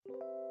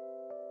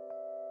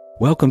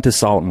Welcome to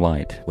Salt and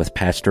Light with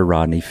Pastor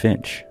Rodney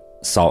Finch.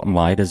 Salt and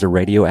Light is a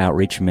radio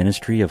outreach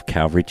ministry of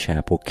Calvary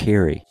Chapel,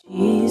 Cary.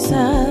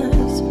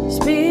 Jesus,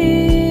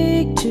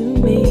 speak to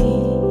me.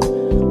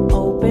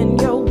 Open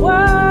your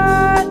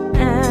word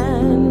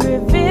and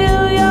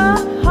reveal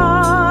your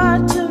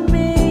heart to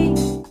me.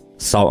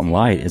 Salt and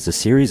Light is a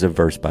series of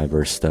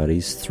verse-by-verse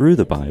studies through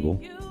the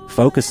Bible,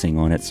 focusing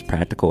on its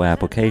practical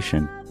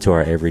application to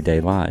our everyday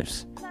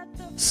lives.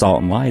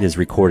 Salt and Light is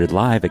recorded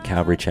live at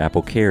Calvary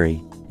Chapel, Cary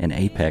in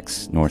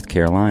Apex, North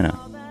Carolina.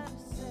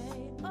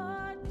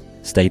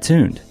 Stay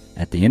tuned.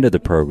 At the end of the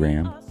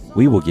program,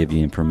 we will give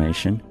you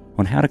information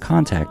on how to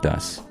contact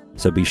us,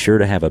 so be sure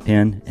to have a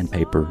pen and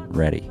paper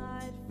ready.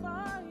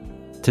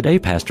 Today,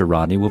 Pastor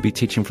Rodney will be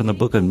teaching from the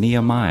book of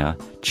Nehemiah,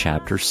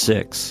 chapter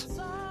 6.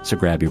 So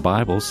grab your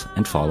Bibles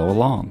and follow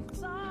along.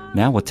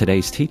 Now with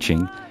today's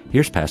teaching,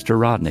 here's Pastor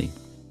Rodney.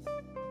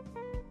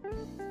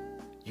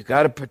 You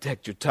got to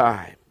protect your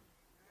time.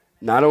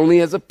 Not only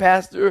as a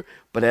pastor,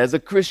 but as a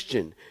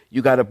Christian.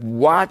 You got to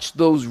watch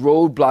those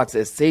roadblocks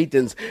that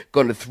Satan's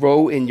going to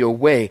throw in your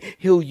way.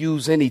 He'll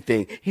use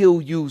anything. He'll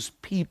use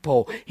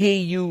people. He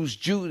used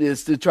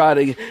Judas to try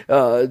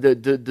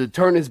to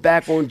turn his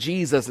back on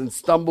Jesus and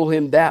stumble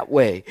him that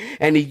way.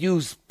 And he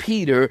used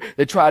Peter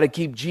to try to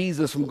keep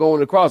Jesus from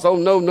going across. Oh,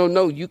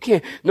 no, you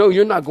can't. No,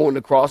 you're not going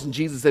across. And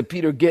Jesus said,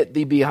 Peter, get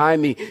thee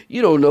behind me.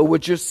 You don't know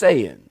what you're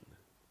saying.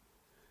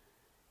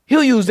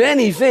 He'll use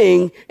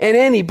anything and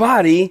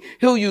anybody.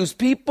 He'll use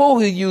people.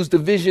 He'll use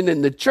division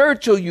in the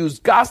church. He'll use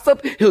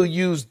gossip. He'll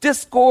use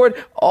discord,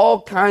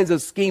 all kinds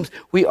of schemes.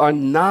 We are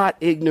not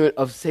ignorant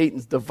of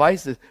Satan's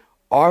devices.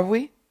 Are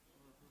we?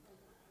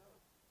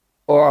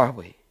 Or are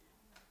we?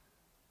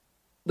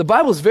 The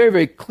Bible is very,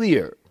 very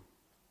clear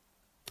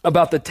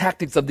about the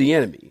tactics of the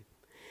enemy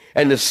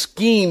and the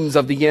schemes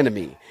of the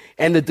enemy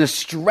and the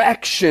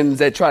distractions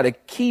that try to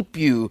keep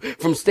you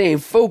from staying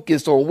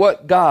focused on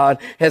what God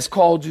has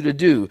called you to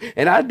do.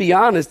 And I'd be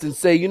honest and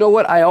say, you know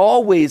what? I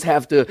always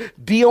have to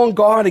be on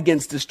guard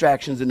against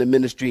distractions in the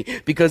ministry,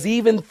 because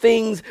even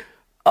things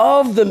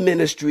of the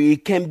ministry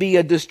can be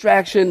a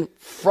distraction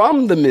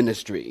from the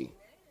ministry.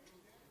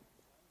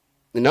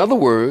 In other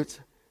words,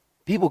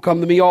 people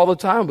come to me all the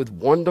time with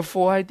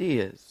wonderful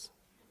ideas.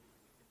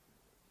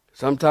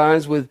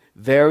 Sometimes with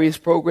various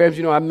programs.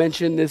 You know, I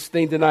mentioned this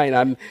thing tonight.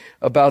 I'm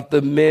about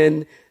the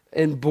Men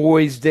and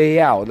Boys Day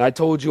Out. And I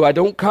told you I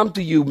don't come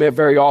to you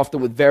very often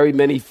with very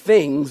many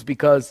things,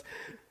 because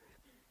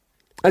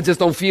I just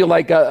don't feel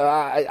like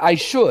I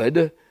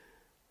should.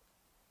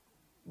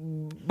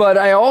 But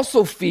I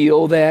also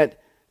feel that,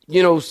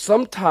 you know,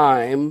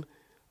 sometime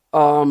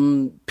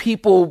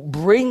people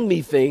bring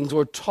me things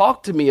or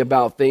talk to me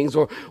about things,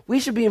 or we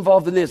should be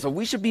involved in this, or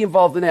we should be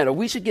involved in that, or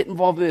we should get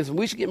involved in this, and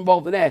we should get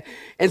involved in that.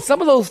 And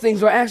some of those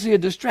things are actually a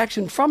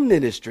distraction from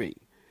ministry.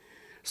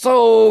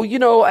 So, you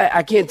know,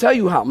 I can't tell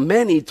you how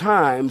many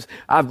times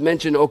I've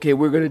mentioned, okay,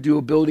 we're going to do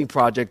a building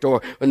project,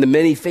 or in the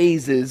many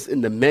phases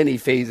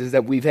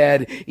that we've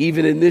had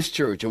even in this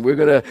church, and we're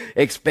going to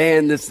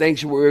expand this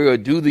sanctuary, we're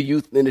going to do the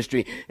youth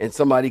ministry, and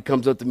somebody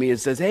comes up to me and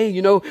says, hey,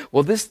 you know,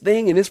 well, this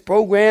thing and this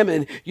program,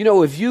 and, you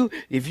know, if you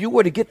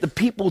were to get the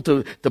people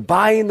to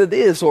buy into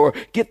this, or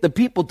get the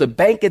people to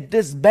bank at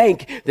this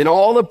bank, then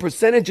all the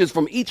percentages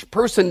from each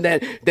person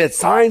that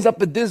signs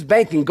up at this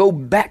bank can go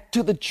back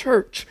to the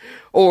church.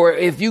 Or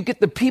if you get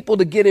the people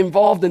to get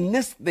involved in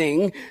this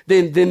thing,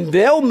 then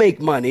they'll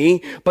make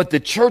money, but the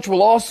church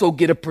will also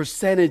get a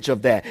percentage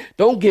of that.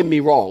 Don't get me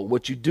wrong.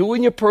 What you do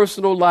in your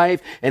personal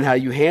life and how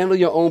you handle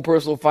your own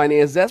personal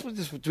finances, that's what's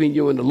just between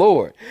you and the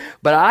Lord.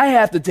 But I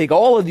have to take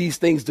all of these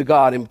things to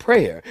God in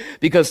prayer,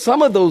 because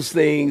some of those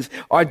things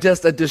are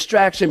just a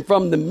distraction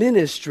from the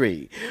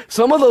ministry.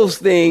 Some of those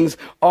things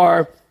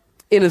are,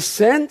 in a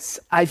sense,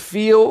 I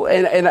feel,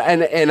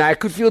 and I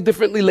could feel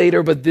differently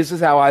later, but this is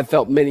how I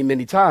felt many,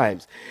 many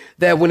times,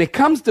 that when it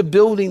comes to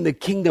building the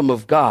kingdom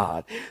of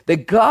God,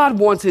 that God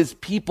wants his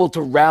people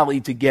to rally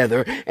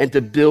together and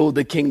to build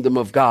the kingdom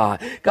of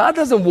God. God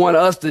doesn't want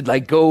us to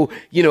go,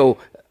 you know,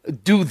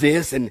 do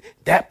this and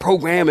that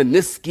program and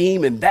this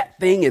scheme and that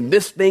thing and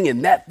this thing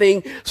and that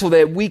thing, so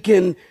that we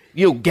can,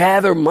 you know,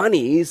 gather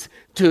monies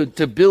to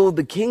build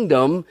the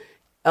kingdom.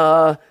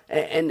 And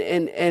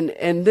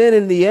then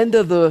in the end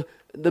of the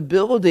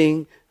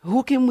building,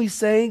 who can we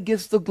say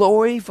gets the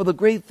glory for the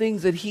great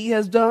things that he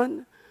has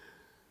done?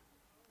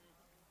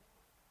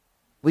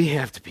 We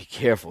have to be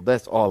careful.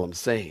 That's all I'm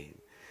saying.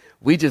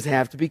 We just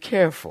have to be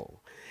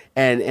careful.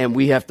 And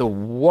we have to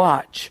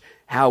watch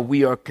how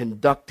we are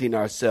conducting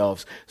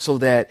ourselves, so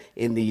that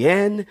in the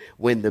end,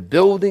 when the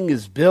building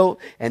is built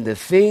and the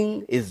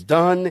thing is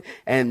done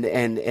and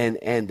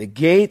the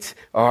gates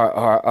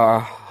are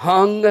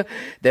hung,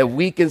 that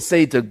we can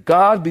say, to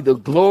God be the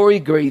glory,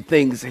 great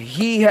things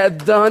he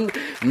hath done.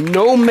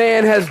 No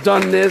man has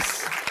done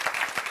this.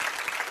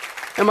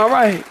 Am I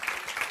right?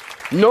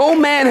 No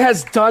man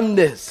has done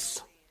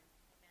this.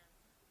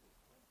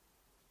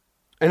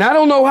 And I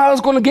don't know how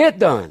it's going to get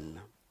done.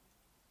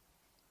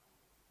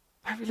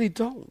 I really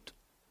don't.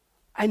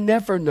 I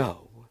never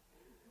know.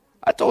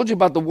 I told you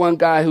about the one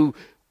guy who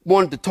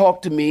wanted to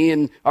talk to me.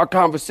 In our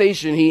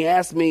conversation,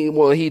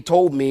 he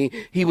told me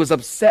he was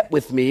upset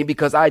with me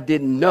because I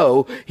didn't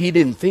know.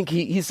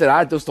 He said,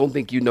 I just don't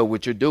think you know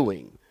what you're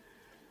doing.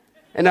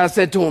 And I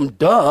said to him,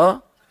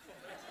 duh.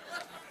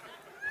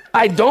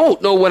 I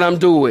don't know what I'm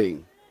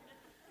doing.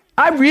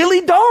 I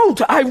really don't.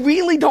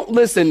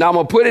 Listen, I'm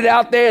going to put it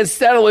out there and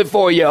settle it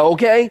for you,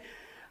 okay?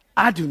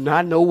 I do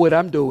not know what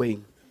I'm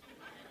doing.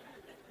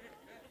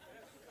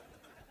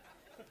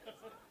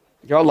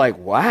 Y'all like,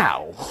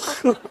 wow.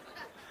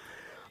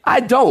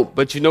 I don't,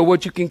 but you know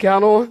what you can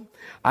count on?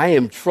 I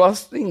am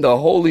trusting the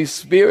Holy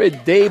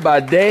Spirit day by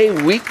day,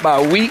 week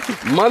by week,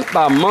 month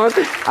by month.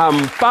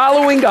 I'm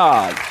following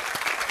God.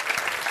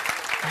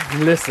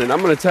 Listen,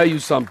 I'm going to tell you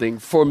something.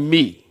 For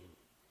me,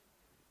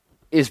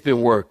 it's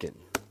been working.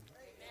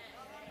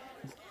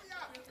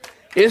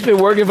 It's been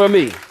working for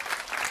me.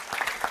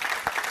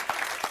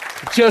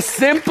 Just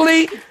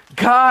simply,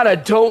 God, I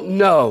don't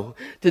know.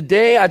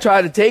 Today, I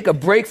tried to take a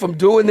break from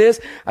doing this.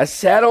 I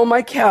sat on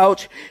my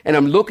couch and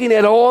I'm looking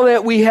at all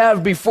that we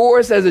have before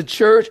us as a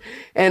church.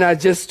 And I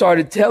just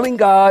started telling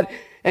God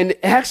and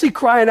actually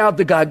crying out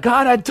to God,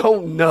 God, I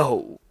don't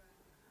know.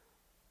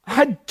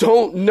 I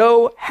don't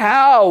know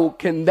how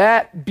can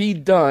that be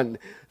done.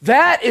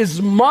 That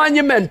is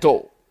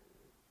monumental.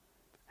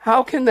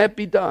 How can that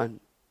be done?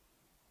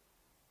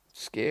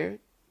 Scared?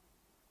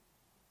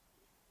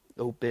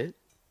 No bit.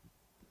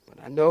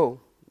 But I know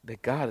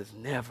that God has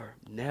never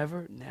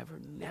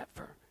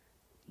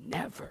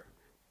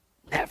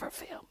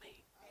failed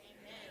me.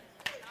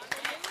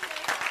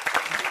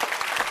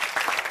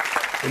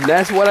 And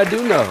that's what I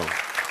do know.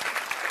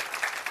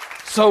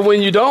 So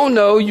when you don't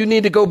know, you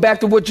need to go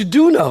back to what you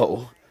do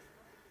know.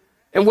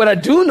 And what I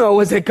do know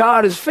is that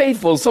God is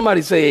faithful.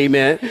 Somebody say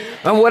amen.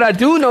 And what I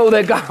do know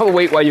that God,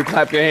 wait while you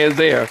clap your hands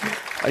there.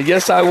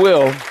 Yes, I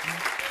will.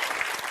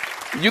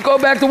 You go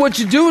back to what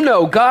you do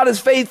know. God is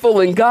faithful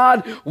and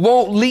God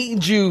won't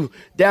lead you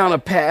down a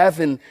path.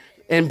 And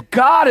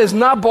God has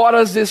not brought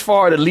us this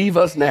far to leave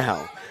us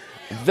now.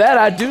 That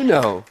I do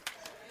know.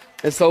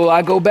 And so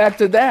I go back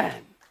to that.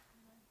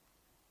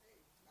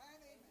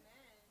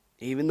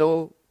 Even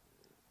though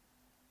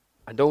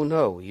I don't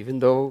know, even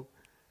though,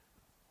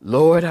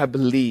 Lord, I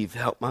believe,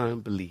 help my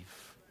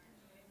unbelief.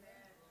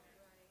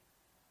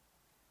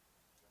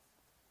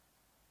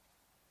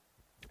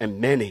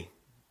 And many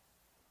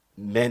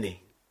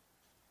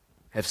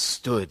have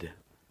stood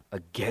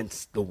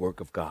against the work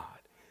of God.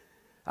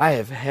 I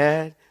have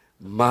had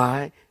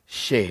my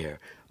share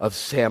of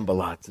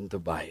Sanballats and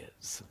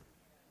Tobias.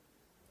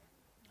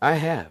 I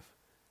have.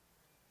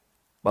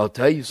 But I'll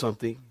tell you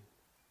something.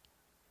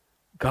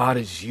 God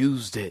has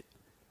used it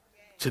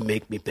to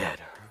make me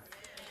better.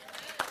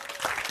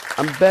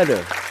 I'm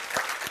better.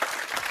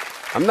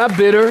 I'm not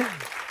bitter.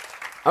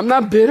 I'm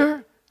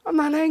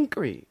not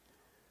angry.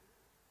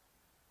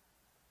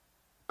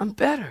 I'm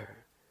better.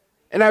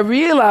 And I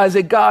realize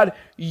that God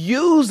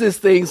uses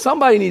things.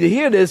 Somebody need to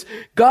hear this.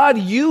 God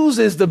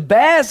uses the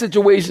bad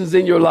situations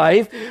in your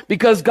life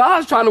because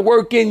God's trying to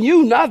work in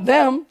you, not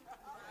them.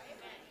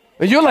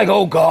 And you're like,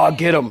 oh, God,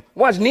 get them.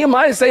 Watch,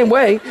 Nehemiah the same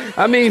way.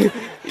 I mean,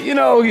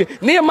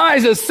 Nehemiah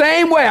is the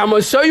same way. I'm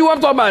going to show you what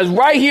I'm talking about. It's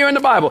right here in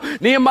the Bible.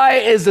 Nehemiah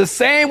is the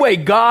same way.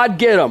 God,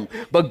 get them.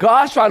 But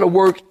God's trying to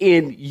work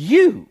in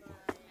you.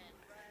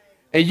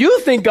 And you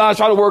think God's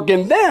trying to work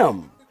in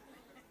them.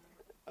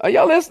 Are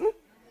y'all listening?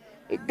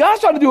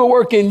 God's trying to do a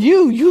work in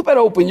you. You better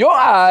open your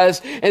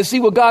eyes and see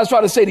what God's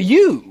trying to say to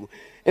you.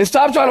 And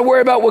stop trying to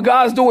worry about what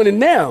God's doing in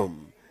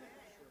them.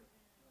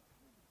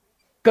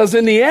 Because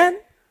in the end,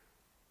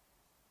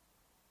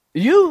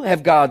 you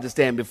have God to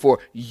stand before.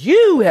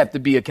 You have to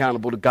be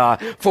accountable to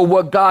God for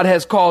what God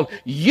has called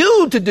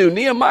you to do.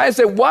 Nehemiah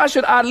said, why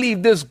should I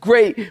leave this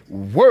great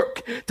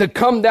work to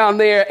come down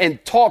there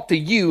and talk to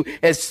you,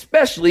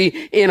 especially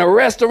in a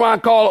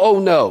restaurant called Oh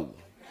No?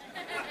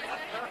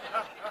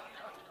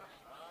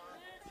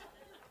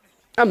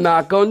 I'm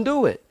not going to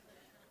do it.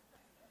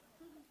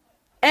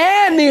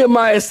 And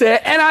Nehemiah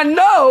said, and I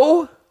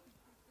know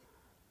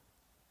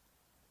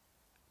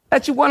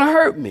that you want to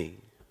hurt me.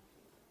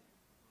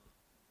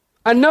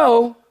 I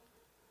know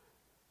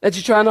that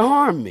you're trying to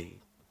harm me.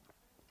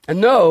 I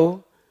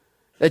know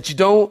that you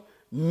don't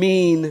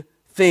mean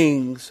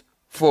things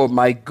for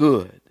my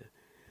good.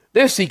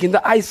 They're seeking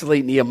to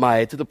isolate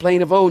Nehemiah to the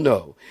plane of oh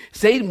no.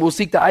 Satan will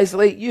seek to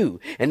isolate you.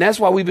 And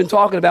that's why we've been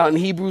talking about in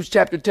Hebrews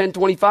chapter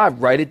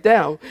 10:25. Write it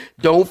down.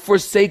 Don't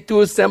forsake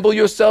to assemble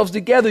yourselves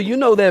together. You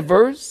know that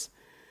verse.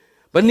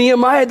 But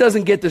Nehemiah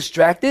doesn't get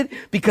distracted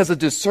because of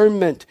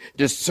discernment.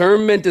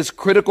 Discernment is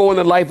critical in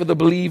the life of the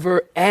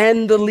believer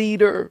and the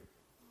leader.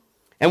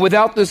 And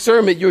without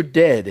discernment, you're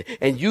dead.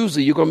 And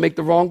usually you're going to make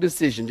the wrong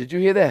decision. Did you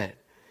hear that?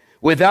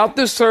 Without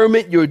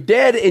discernment, you're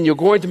dead and you're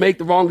going to make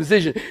the wrong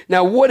decision.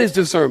 Now, what is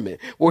discernment?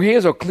 Well,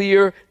 here's a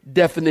clear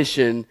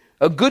definition,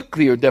 a good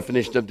clear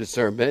definition of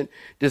discernment.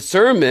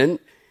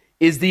 Discernment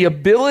is the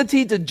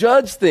ability to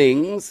judge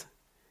things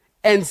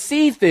and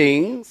see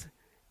things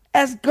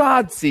as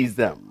God sees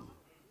them.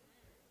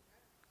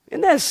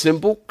 Isn't that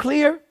simple,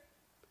 clear?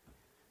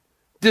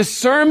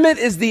 Discernment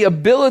is the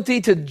ability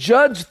to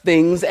judge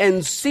things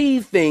and see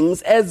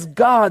things as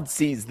God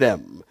sees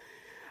them.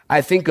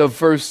 I think of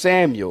 1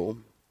 Samuel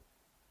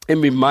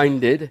and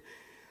reminded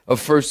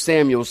of 1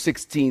 Samuel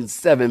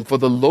 16:7. For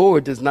the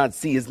Lord does not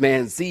see as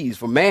man sees.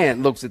 For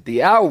man looks at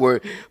the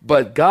outward,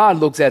 but God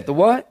looks at the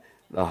what?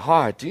 The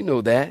heart. Do you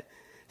know that?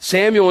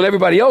 Samuel and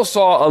everybody else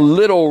saw a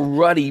little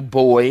ruddy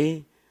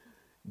boy.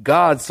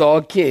 God saw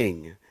a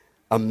king,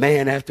 a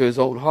man after his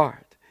own heart.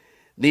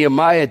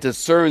 Nehemiah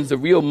discerns the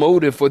real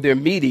motive for their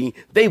meeting.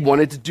 They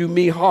wanted to do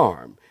me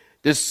harm.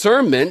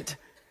 Discernment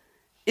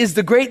is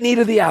the great need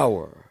of the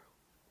hour.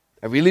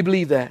 I really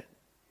believe that.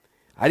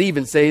 I'd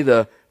even say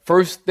the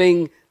first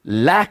thing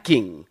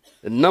lacking,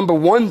 the number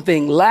one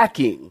thing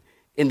lacking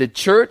in the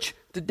church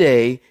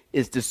today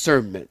is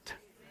discernment.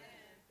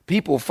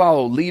 People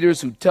follow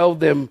leaders who tell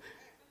them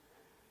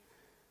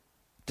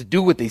to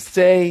do what they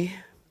say,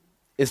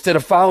 instead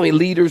of following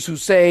leaders who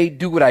say,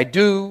 do what I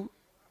do,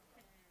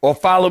 or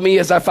follow me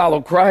as I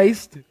follow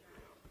Christ.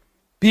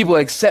 People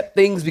accept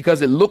things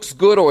because it looks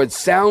good or it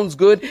sounds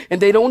good, and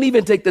they don't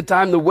even take the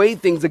time to weigh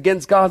things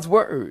against God's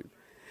word.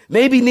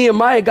 Maybe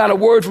Nehemiah got a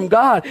word from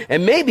God,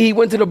 and maybe he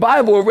went to the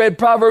Bible and read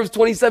Proverbs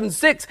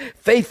 27:6.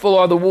 Faithful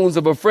are the wounds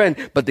of a friend,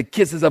 but the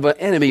kisses of an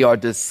enemy are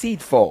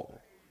deceitful.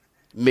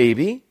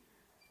 Maybe.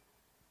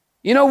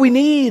 You know, we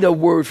need a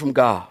word from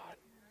God.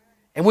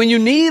 And when you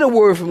need a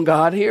word from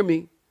God, hear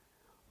me,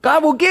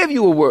 God will give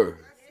you a word.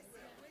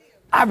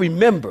 I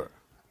remember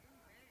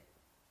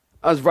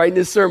I was writing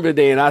this sermon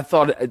today, and I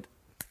thought it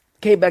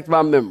came back to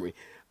my memory.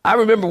 I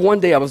remember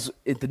one day I was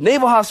at the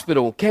Naval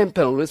Hospital in Camp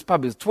Pendleton. This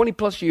probably was 20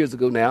 plus years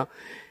ago now.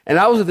 And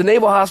I was at the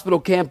Naval Hospital,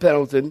 Camp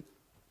Pendleton,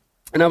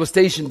 and I was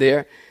stationed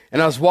there,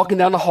 and I was walking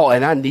down the hall,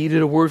 and I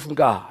needed a word from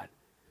God.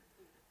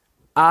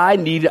 I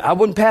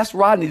wasn't past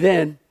Rodney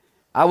then.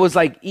 I was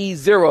like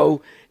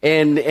E0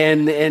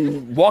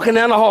 and walking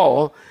down the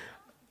hall.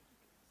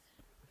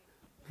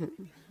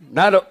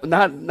 Not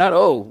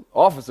O,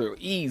 officer,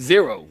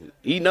 E0,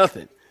 E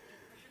nothing.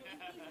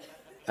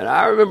 And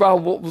I remember I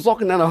was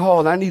walking down the hall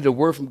and I needed a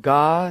word from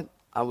God.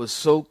 I was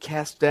so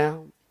cast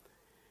down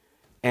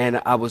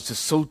and I was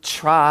just so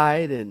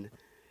tried and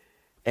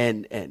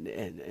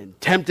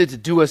tempted to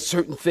do a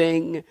certain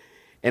thing.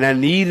 And I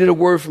needed a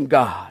word from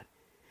God.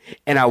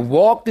 And I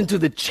walked into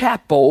the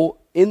chapel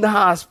in the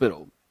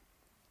hospital.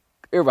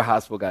 Every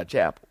hospital got a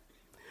chapel.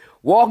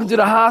 Walked into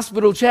the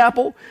hospital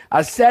chapel.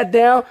 I sat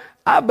down.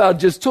 I about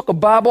just took a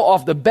Bible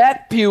off the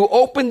back pew,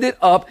 opened it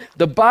up.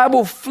 The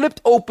Bible flipped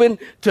open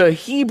to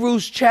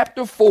Hebrews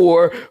chapter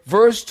 4,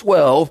 verse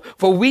 12.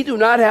 For we do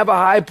not have a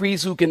high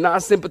priest who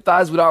cannot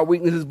sympathize with our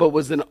weaknesses, but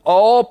was in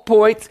all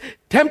points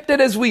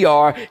tempted as we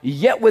are,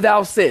 yet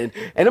without sin.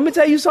 And let me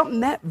tell you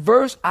something, that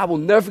verse, I will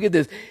never forget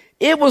this.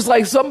 It was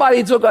like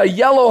somebody took a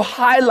yellow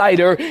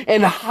highlighter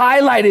and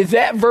highlighted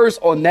that verse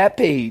on that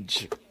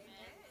page.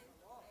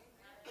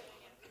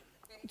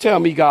 Tell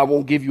me God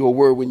won't give you a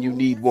word when you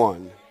need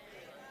one.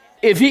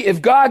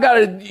 If God got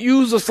to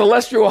use a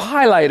celestial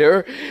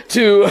highlighter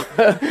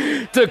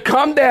to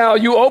come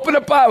down, you open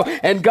the Bible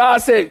and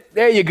God said,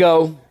 there you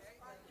go.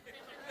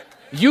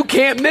 You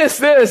can't miss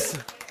this.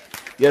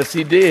 Yes,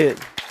 he did.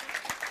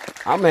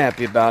 I'm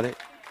happy about it.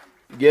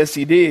 Yes,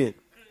 he did.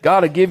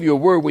 God will give you a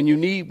word when you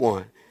need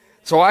one.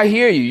 So I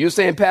hear you. You're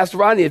saying, Pastor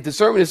Rodney, if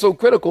discernment is so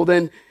critical,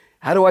 then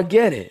how do I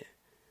get it?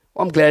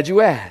 Well, I'm glad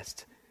you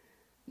asked.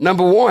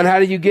 Number one, how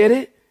do you get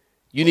it?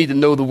 You need to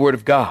know the word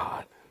of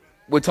God.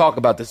 We'll talk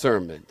about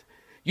discernment.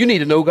 You need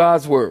to know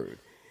God's word.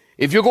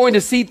 If you're going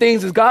to see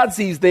things as God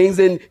sees things,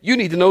 then you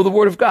need to know the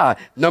word of God.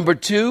 Number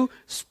two,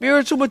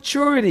 spiritual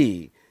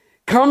maturity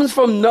comes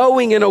from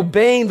knowing and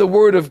obeying the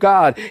word of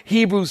God.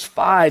 Hebrews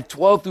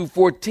 5:12 through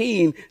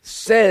 14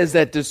 says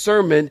that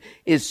discernment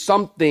is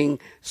something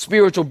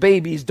spiritual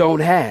babies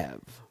don't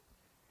have.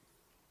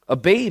 A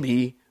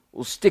baby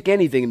will stick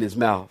anything in his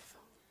mouth.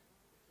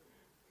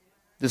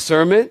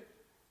 Discernment,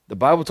 the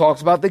Bible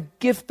talks about the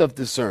gift of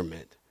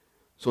discernment.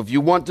 So if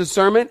you want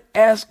discernment,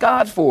 ask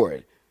God for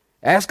it.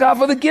 Ask God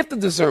for the gift of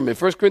discernment.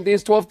 1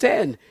 Corinthians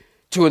 12:10.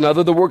 To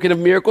another, the working of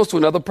miracles. To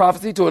another,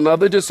 prophecy. To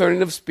another,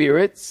 discerning of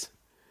spirits.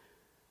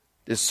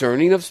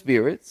 Discerning of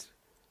spirits.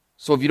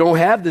 So if you don't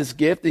have this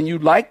gift and you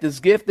like this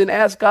gift, then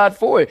ask God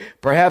for it.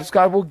 Perhaps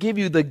God will give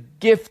you the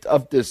gift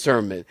of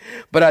discernment.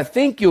 But I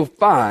think you'll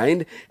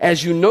find,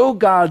 as you know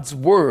God's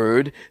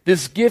word,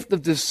 this gift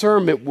of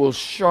discernment will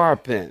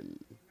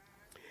sharpen.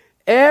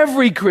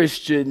 Every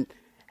Christian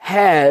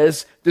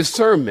has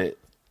discernment.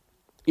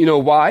 You know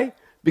why?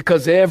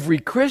 Because every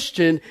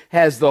Christian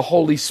has the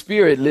Holy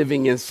Spirit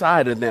living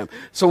inside of them.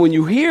 So when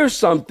you hear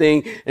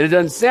something and it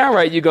doesn't sound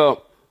right, you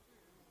go,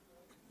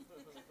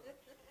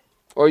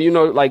 or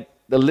like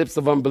the lips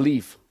of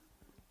unbelief.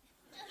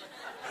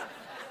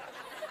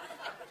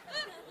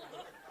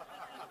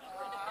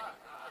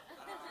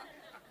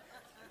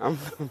 I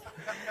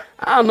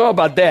don't know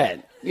about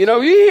that. You know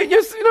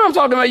what I'm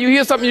talking about? You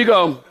hear something, you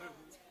go.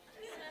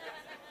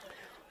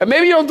 And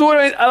maybe you don't do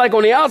it like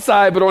on the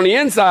outside, but on the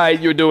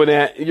inside, you're doing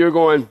that. You're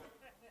going,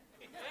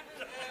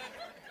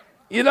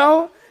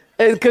 and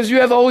And because you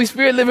have the Holy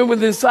Spirit living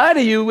within inside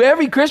of you,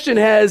 every Christian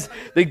has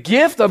the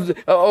gift of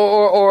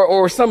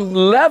or some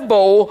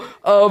level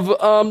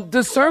of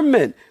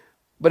discernment.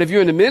 But if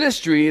you're in the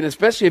ministry, and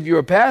especially if you're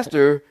a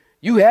pastor,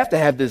 you have to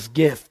have this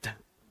gift.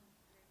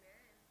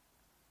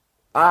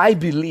 I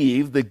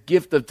believe the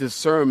gift of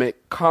discernment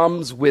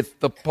comes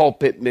with the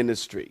pulpit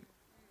ministry.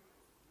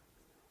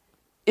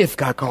 If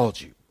God called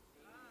you.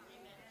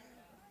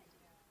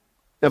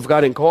 If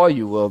God didn't call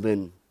you, well,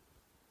 then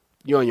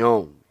you're on your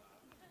own.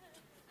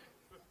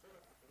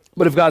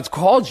 But if God's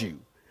called you,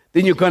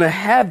 then you're going to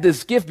have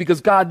this gift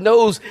because God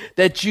knows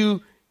that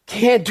you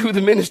can't do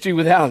the ministry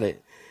without it.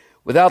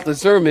 Without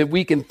discernment,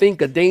 we can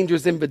think a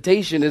dangerous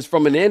invitation is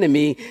from an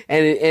enemy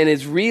and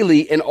it's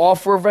really an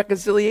offer of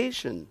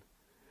reconciliation.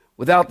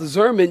 Without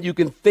discernment, you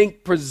can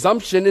think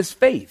presumption is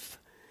faith.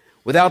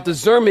 Without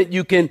discernment,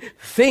 you can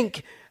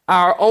think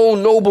our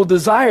own noble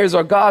desires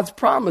are God's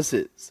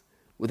promises.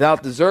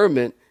 Without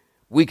discernment,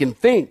 we can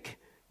think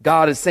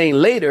God is saying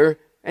later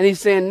and he's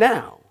saying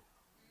now.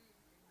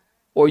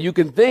 Or you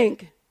can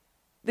think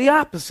the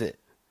opposite.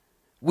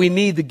 We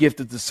need the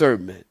gift of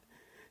discernment.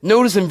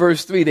 Notice in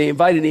verse 3, they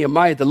invited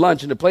Nehemiah to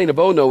lunch in the plain of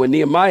Ono, and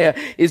Nehemiah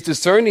is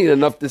discerning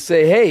enough to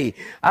say, hey,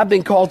 I've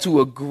been called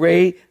to a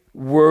great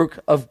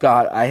work of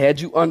God. I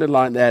had you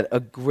underline that, a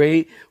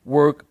great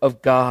work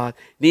of God.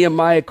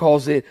 Nehemiah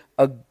calls it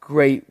a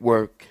great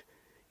work.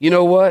 You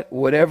know what?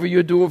 Whatever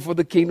you're doing for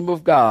the kingdom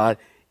of God,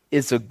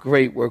 it's a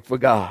great work for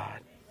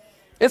God.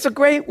 It's a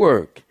great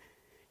work.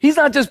 He's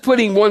not just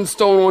putting one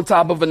stone on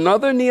top of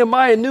another.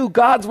 Nehemiah knew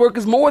God's work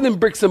is more than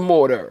bricks and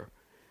mortar.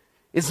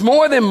 It's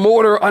more than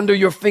mortar under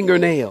your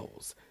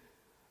fingernails.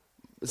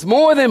 It's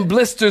more than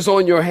blisters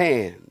on your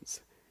hands.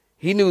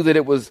 He knew that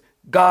it was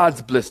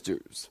God's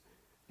blisters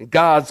and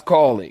God's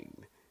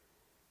calling.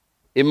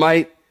 It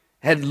might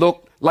have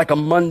looked like a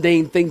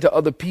mundane thing to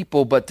other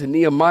people, but to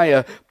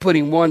Nehemiah,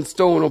 putting one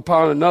stone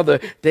upon another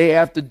day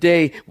after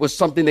day was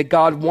something that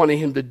God wanted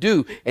him to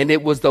do. And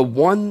it was the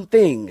one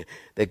thing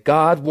that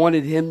God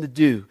wanted him to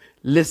do.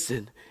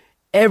 Listen,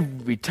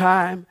 every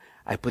time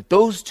I put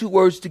those two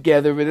words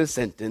together in a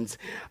sentence,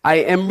 I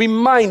am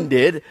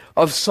reminded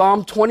of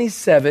Psalm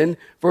 27,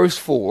 verse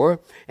 4.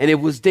 And it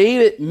was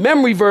David,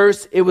 memory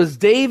verse, it was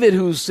David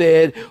who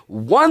said,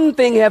 one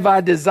thing have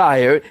I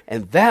desired,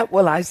 and that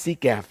will I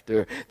seek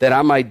after, that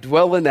I might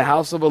dwell in the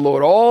house of the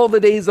Lord all the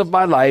days of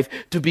my life,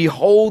 to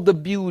behold the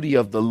beauty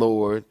of the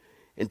Lord,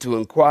 and to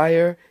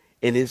inquire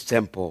in his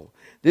temple.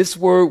 This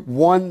word,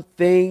 one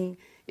thing,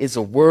 is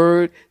a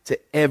word to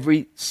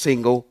every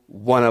single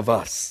one of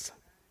us.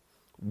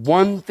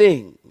 One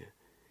thing.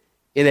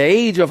 In an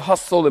age of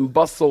hustle and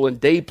bustle and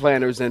day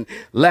planners and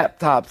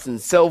laptops and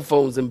cell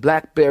phones and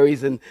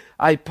Blackberries and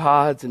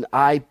iPods and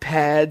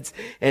iPads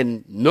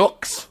and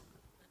Nooks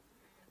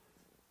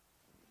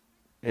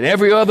and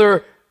every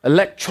other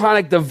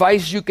electronic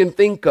device you can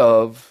think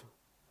of,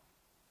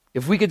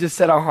 if we could just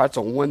set our hearts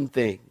on one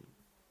thing.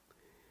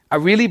 I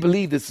really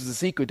believe this is the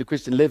secret to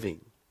Christian living.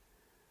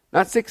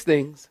 Not 6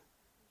 things,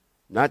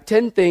 not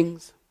 10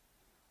 things,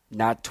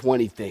 not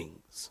 20 things.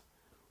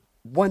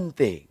 One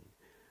thing.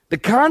 The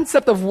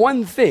concept of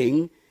one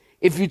thing,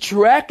 if you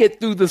track it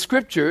through the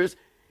scriptures,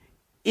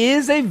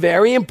 is a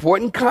very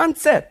important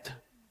concept.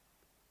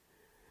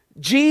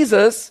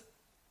 Jesus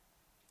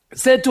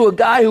said to a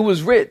guy who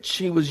was rich,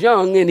 he was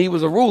young and he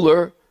was a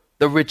ruler,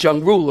 the rich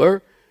young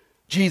ruler.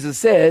 Jesus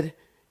said,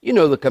 you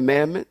know the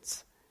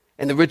commandments.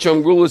 And the rich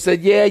young ruler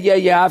said,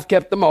 yeah, I've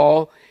kept them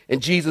all.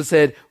 And Jesus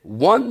said,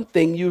 one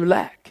thing you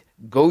lack.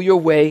 Go your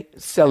way,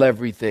 sell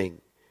everything.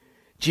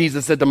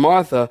 Jesus said to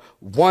Martha,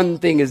 one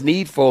thing is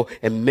needful,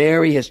 and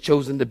Mary has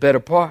chosen the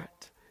better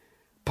part.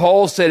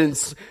 Paul said in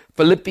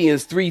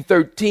Philippians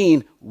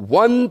 3:13,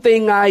 one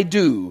thing I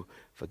do,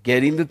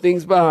 forgetting the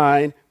things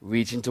behind,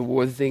 reaching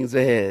toward the things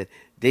ahead.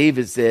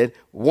 David said,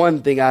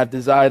 one thing I've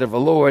desired of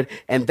the Lord,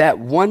 and that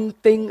one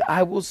thing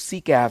I will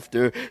seek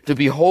after, to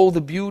behold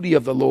the beauty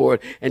of the Lord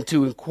and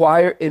to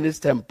inquire in his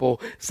temple.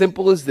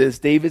 Simple as this.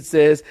 David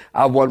says,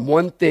 I want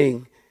one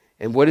thing.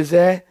 And what is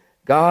that?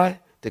 God,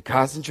 to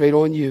concentrate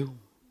on you.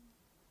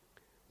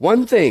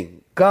 One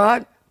thing,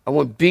 God, I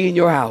want to be in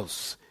your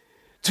house,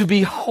 to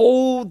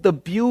behold the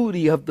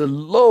beauty of the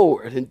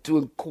Lord and to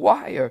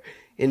inquire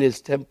in his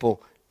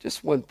temple.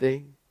 Just one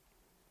thing.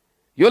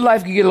 Your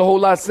life can get a whole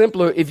lot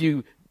simpler if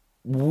you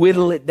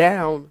whittle it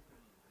down.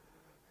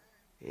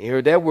 You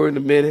heard that word in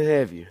a minute,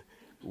 have you?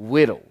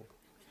 Whittle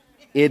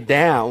it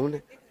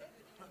down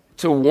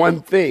to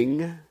one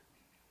thing.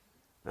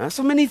 Not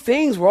so many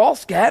things. We're all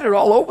scattered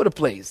all over the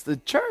place. The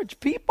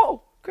church,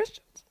 people,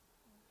 Christians.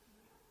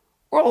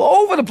 We're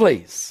all over the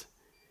place.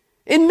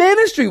 In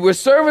ministry, we're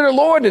serving the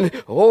Lord, and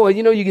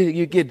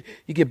you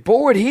get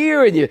bored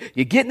here, and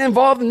you're getting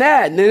involved in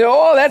that, and then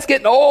that's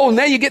getting old, and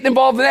then you're getting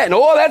involved in that,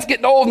 and that's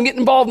getting old and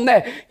getting involved in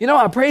that.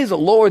 I praise the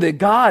Lord that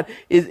God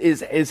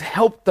is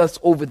helped us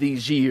over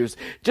these years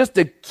just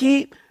to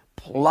keep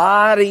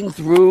plodding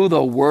through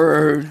the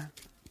Word.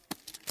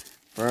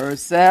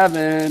 Verse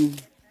 7,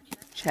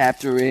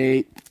 chapter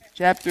 8,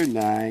 chapter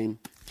 9,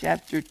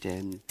 chapter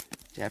 10,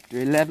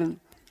 chapter 11.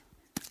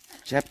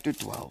 chapter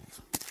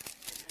 12.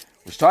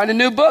 We're starting a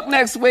new book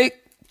next week.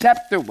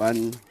 Chapter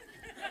 1,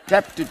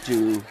 chapter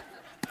 2,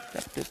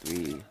 chapter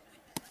 3.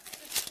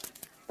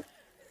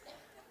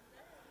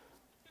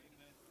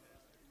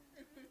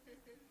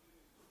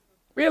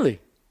 Really?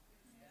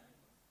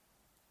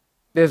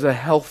 There's a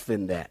health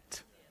in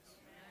that.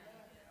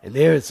 And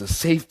there is a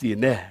safety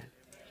in that.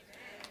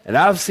 And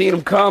I've seen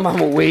them come. I'm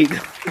going to wait.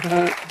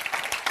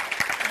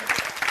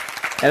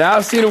 And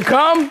I've seen them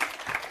come.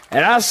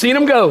 And I've seen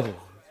them go.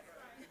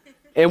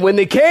 And when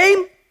they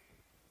came,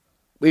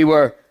 we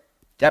were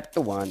chapter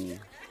 1.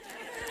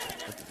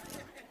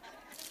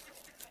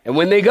 And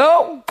when they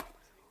go,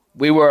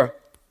 we were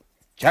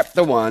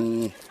chapter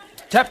 1,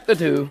 chapter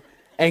 2.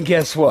 And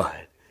guess what?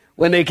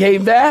 When they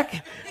came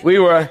back, we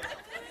were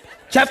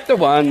chapter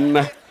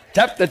 1,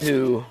 chapter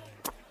 2.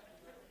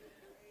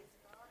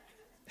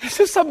 There's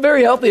just something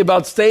very healthy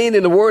about staying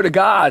in the Word of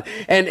God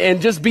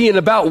and just being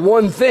about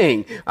one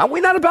thing.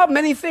 We're not about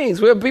many things.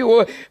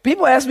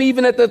 People ask me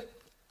even at the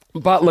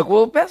potluck,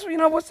 well, Pastor,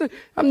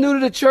 I'm new to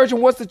the church, and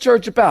what's the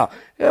church about?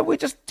 Yeah, we're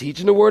just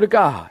teaching the Word of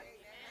God.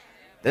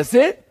 That's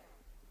it?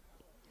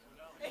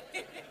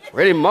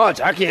 Pretty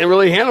much. I can't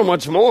really handle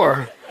much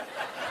more.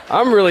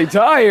 I'm really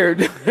tired.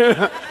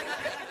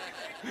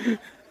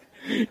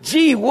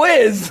 Gee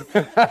whiz.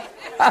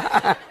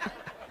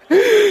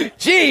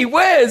 Gee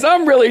whiz,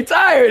 I'm really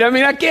tired.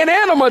 I can't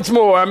handle much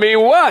more.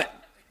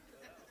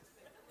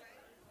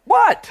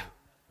 What?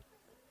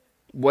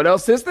 What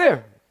else is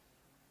there?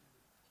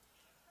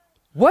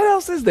 What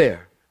else is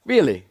there?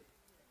 Really?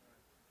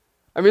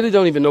 I really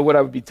don't even know what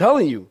I would be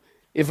telling you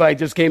if I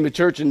just came to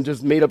church and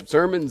just made up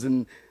sermons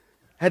and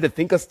had to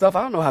think of stuff.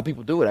 I don't know how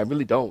people do it. I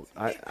really don't.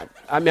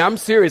 I'm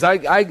serious.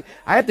 I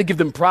have to give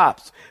them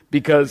props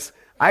because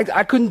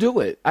I couldn't do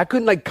it. I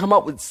couldn't come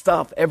up with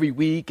stuff every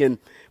week. And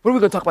what are we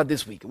going to talk about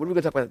this week? What are we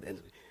going to talk about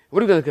next week?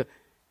 What are we going to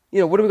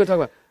talk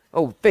about?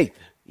 Oh, faith.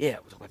 Yeah,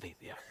 we'll talk about faith.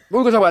 Yeah. What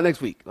are we going to talk about next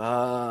week?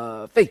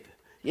 Faith.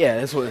 Yeah,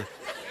 that's what.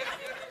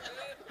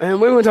 And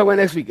what are we going to talk about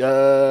next week?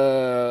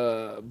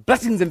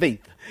 Blessings and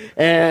faith.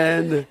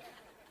 And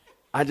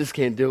I just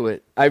can't do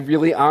it. I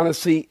really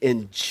honestly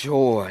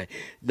enjoy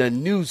the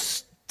new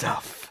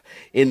stuff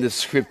in the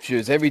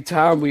scriptures. Every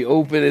time we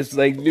open, it's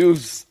like new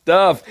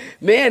stuff.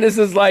 Man, this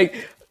is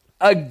like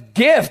a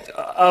gift.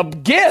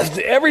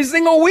 Every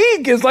single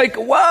week is like,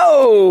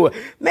 whoa,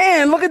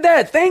 man, look at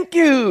that. Thank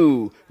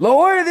you,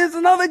 Lord. There's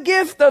another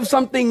gift of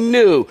something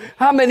new.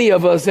 How many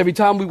of us, every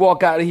time we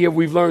walk out of here,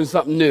 we've learned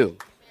something new?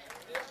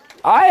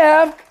 I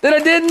have, that I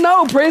didn't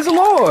know. Praise the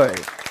Lord.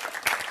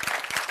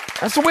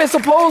 That's the way it's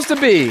supposed to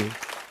be.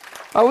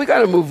 Oh, we got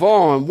to move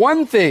on.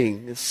 One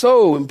thing is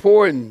so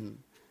important.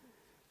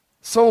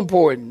 So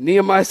important.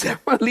 Nehemiah said, I'm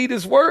going to lead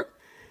this work,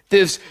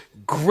 this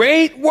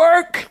great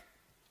work.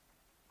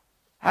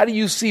 How do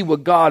you see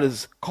what God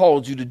has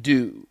called you to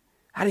do?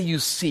 How do you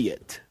see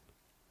it?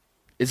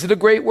 Is it a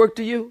great work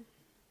to you?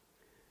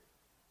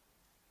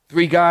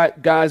 3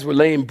 guys were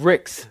laying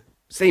bricks,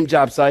 same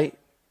job site.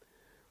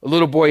 A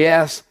little boy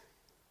asked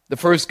the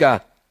first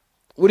guy,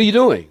 what are you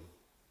doing?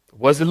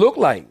 What does it look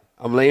like?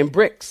 I'm laying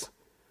bricks.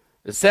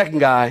 The second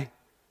guy,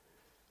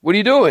 what are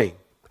you doing?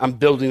 I'm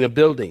building a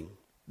building.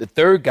 The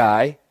third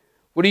guy,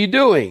 what are you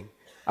doing?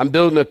 I'm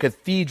building a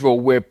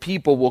cathedral where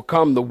people will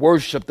come to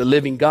worship the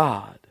living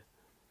God.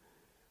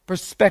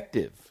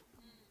 Perspective.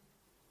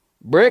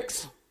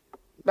 Bricks?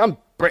 I'm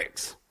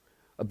bricks.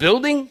 A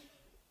building?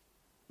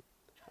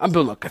 I'm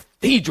building a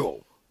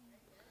cathedral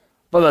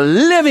for the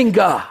living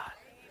God.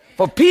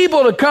 For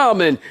people to come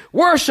and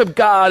worship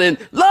God and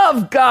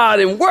love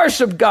God and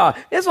worship God.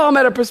 It's all a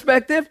matter of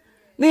perspective.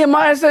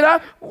 Nehemiah said,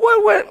 I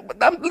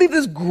believe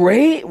this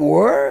great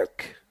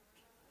work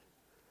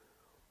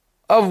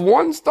of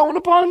one stone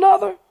upon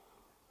another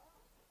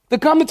to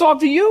come and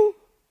talk to you.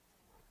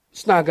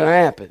 It's not going to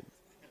happen.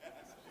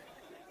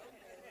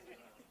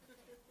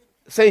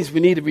 Saints,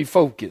 we need to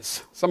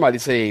refocus. Somebody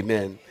say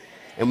amen.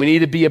 And we need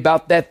to be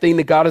about that thing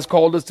that God has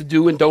called us to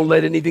do, and don't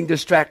let anything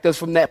distract us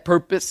from that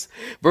purpose.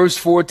 Verse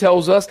 4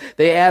 tells us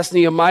they asked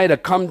Nehemiah to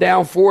come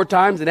down 4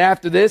 times. And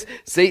after this,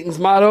 Satan's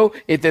motto,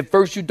 if at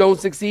first you don't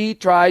succeed,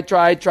 try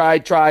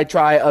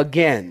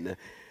again.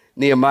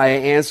 Nehemiah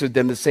answered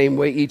them the same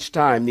way each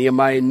time.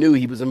 Nehemiah knew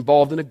he was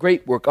involved in a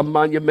great work, a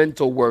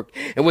monumental work.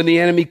 And when the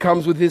enemy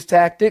comes with his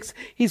tactics,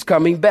 he's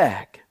coming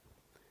back.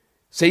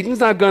 Satan's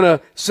not going to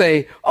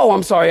say, oh,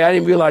 I'm sorry, I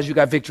didn't realize you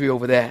got victory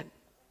over that.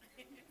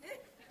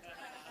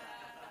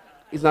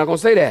 He's not going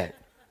to say that.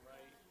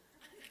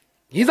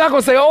 He's not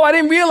going to say, oh, I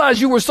didn't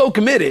realize you were so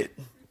committed.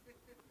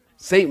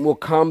 Satan will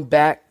come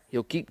back.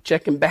 He'll keep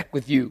checking back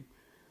with you.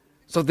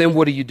 So then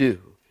what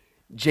do?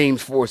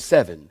 James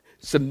 4:7.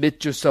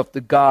 Submit yourself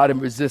to God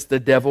and resist the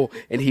devil,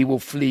 and he will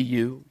flee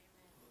you.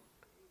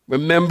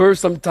 Remember,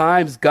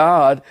 sometimes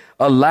God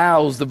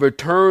allows the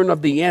return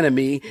of the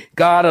enemy.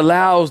 God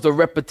allows the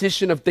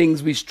repetition of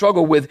things we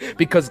struggle with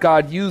because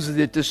God uses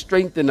it to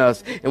strengthen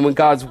us. And when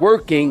God's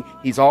working,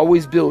 he's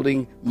always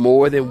building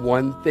more than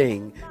one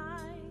thing.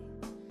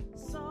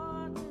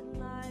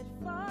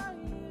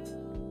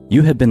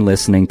 You have been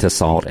listening to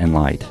Salt and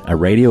Light, a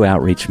radio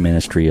outreach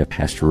ministry of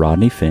Pastor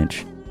Rodney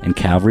Finch and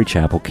Calvary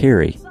Chapel,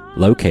 Cary,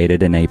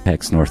 located in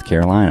Apex, North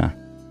Carolina.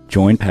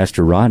 Join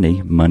Pastor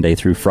Rodney Monday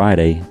through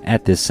Friday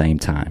at this same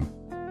time.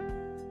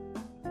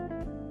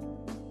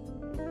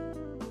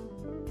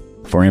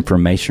 For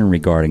information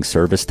regarding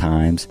service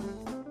times,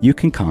 you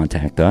can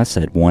contact us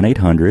at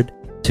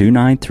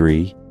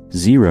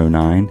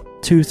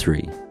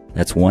 1-800-293-0923.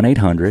 That's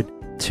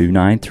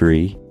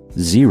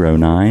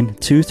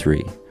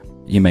 1-800-293-0923.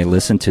 You may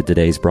listen to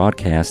today's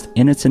broadcast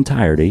in its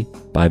entirety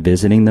by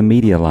visiting the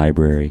media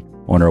library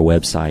on our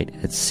website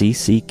at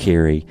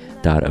cccary.org.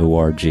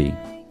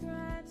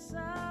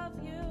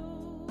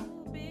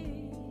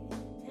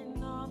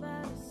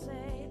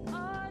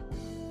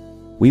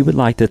 We would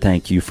like to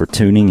thank you for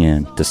tuning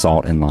in to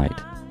Salt and Light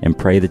and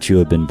pray that you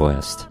have been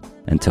blessed.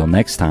 Until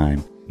next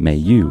time, may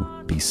you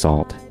be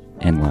salt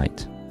and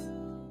light.